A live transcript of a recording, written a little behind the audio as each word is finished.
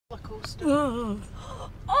Coaster. Oh!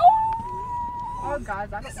 Oh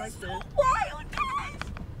guys, I don't like this. Wild, guys!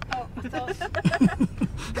 Oh, I thought,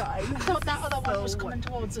 guys, I thought that other one was coming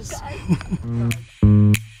towards us.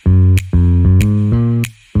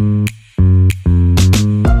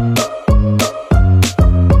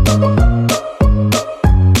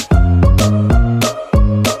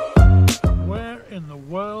 Where in the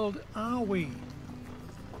world are we?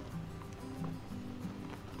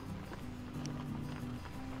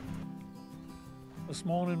 This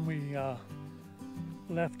morning we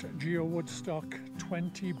left Geo Woodstock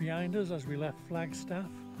 20 behind us as we left Flagstaff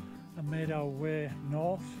and made our way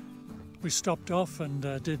north. We stopped off and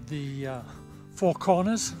did the four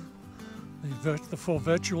corners, the four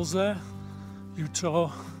virtuals there: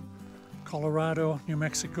 Utah, Colorado, New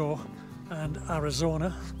Mexico and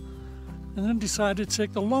Arizona, and then decided to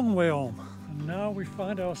take the long way home. And now we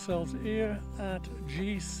find ourselves here at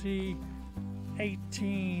GC18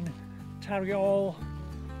 Tarryall.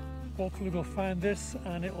 Hopefully we'll find this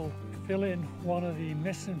and it'll fill in one of the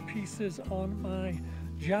missing pieces on my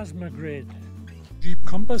Jasma grid. Jeep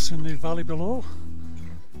compass in the valley below,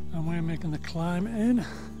 and we're making the climb in,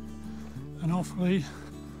 and hopefully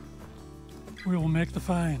we will make the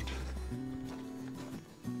find.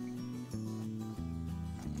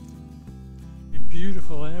 A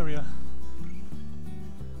beautiful area.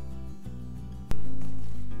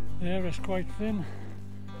 The air is quite thin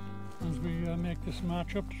as we make this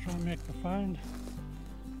march up to try and make the find.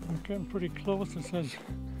 We're getting pretty close. It says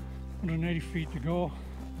 180 feet to go.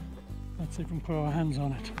 Let's see if we can put our hands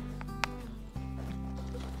on it.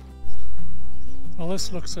 Well,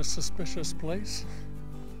 this looks a suspicious place.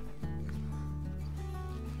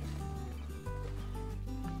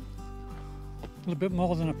 A little bit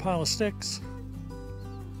more than a pile of sticks.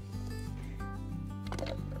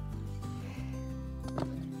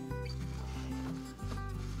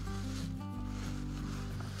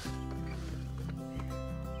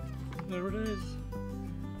 There it is,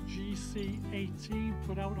 GC18,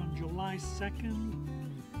 put out on July 2nd,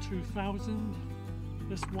 2000.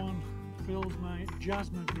 This one fills my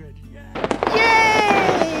Jasma grid.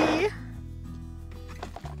 Yay!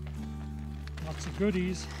 Lots of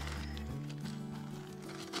goodies.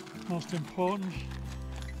 Most important,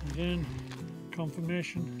 again,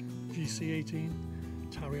 confirmation, GC18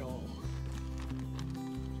 Tarryall.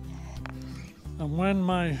 And when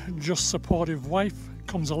my just supportive wife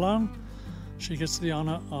comes along, she gets the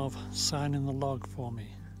honour of signing the log for me.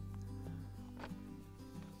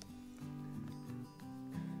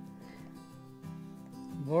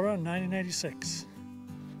 Bora 1986.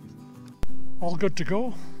 All good to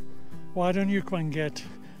go. Why don't you come and get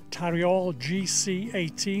Tarryall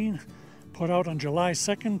GC18 put out on July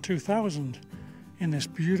 2nd, 2000 in this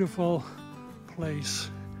beautiful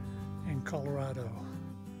place in Colorado.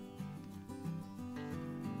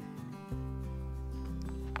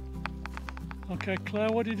 Okay, Claire,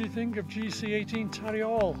 what did you think of GC18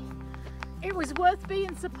 Tarryall? It was worth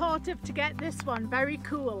being supportive to get this one. Very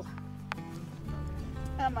cool.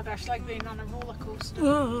 oh my gosh, like being on a roller coaster.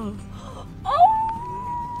 Oh!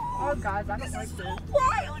 Oh guys, I don't like this.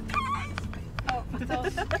 Wild, guys! Oh, I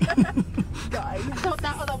thought, guys, I thought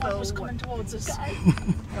that other one was coming towards us.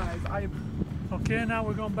 guys, Okay, now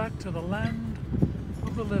we're going back to the land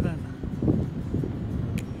of the living.